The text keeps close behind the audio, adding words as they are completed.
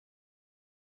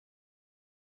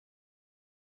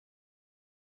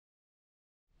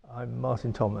I'm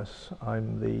Martyn Thomas.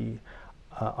 I'm the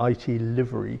IT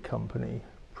Livery company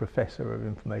Professor of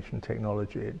Information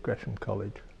Technology at Gresham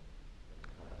College.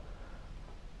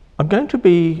 I'm going to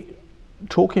be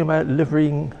talking about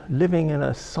living in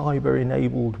a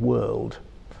cyber-enabled world,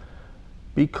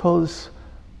 because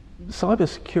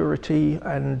cybersecurity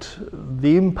and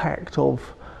the impact of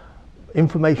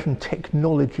information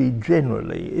technology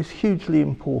generally is hugely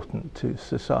important to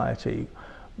society.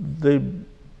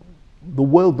 The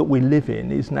world that we live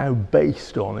in is now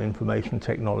based on information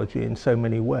technology in so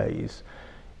many ways.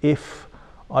 If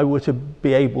I were to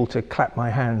be able to clap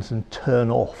my hands and turn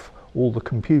off all the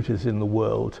computers in the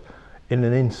world in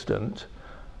an instant,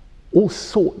 all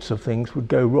sorts of things would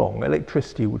go wrong.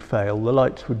 Electricity would fail, the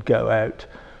lights would go out,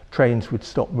 trains would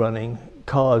stop running,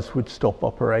 cars would stop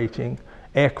operating,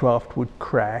 aircraft would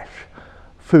crash,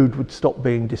 food would stop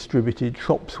being distributed,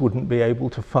 shops wouldn't be able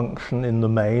to function in the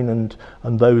main, and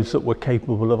those that were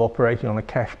capable of operating on a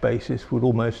cash basis would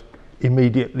almost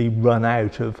immediately run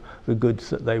out of the goods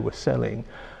that they were selling.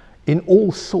 In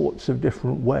all sorts of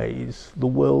different ways, the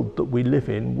world that we live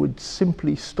in would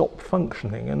simply stop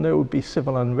functioning, and there would be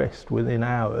civil unrest within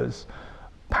hours,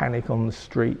 panic on the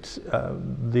streets.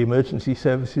 The emergency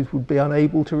services would be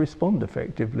unable to respond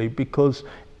effectively because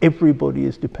everybody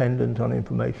is dependent on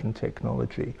information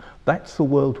technology. That's the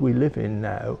world we live in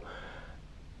now,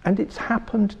 and it's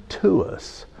happened to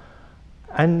us.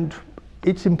 And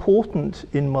it's important,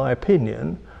 in my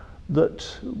opinion,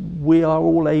 that we are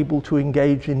all able to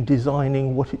engage in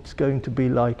designing what it's going to be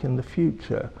like in the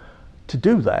future. To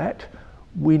do that,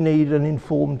 we need an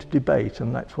informed debate,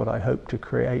 and that's what I hope to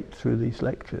create through these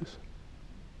lectures.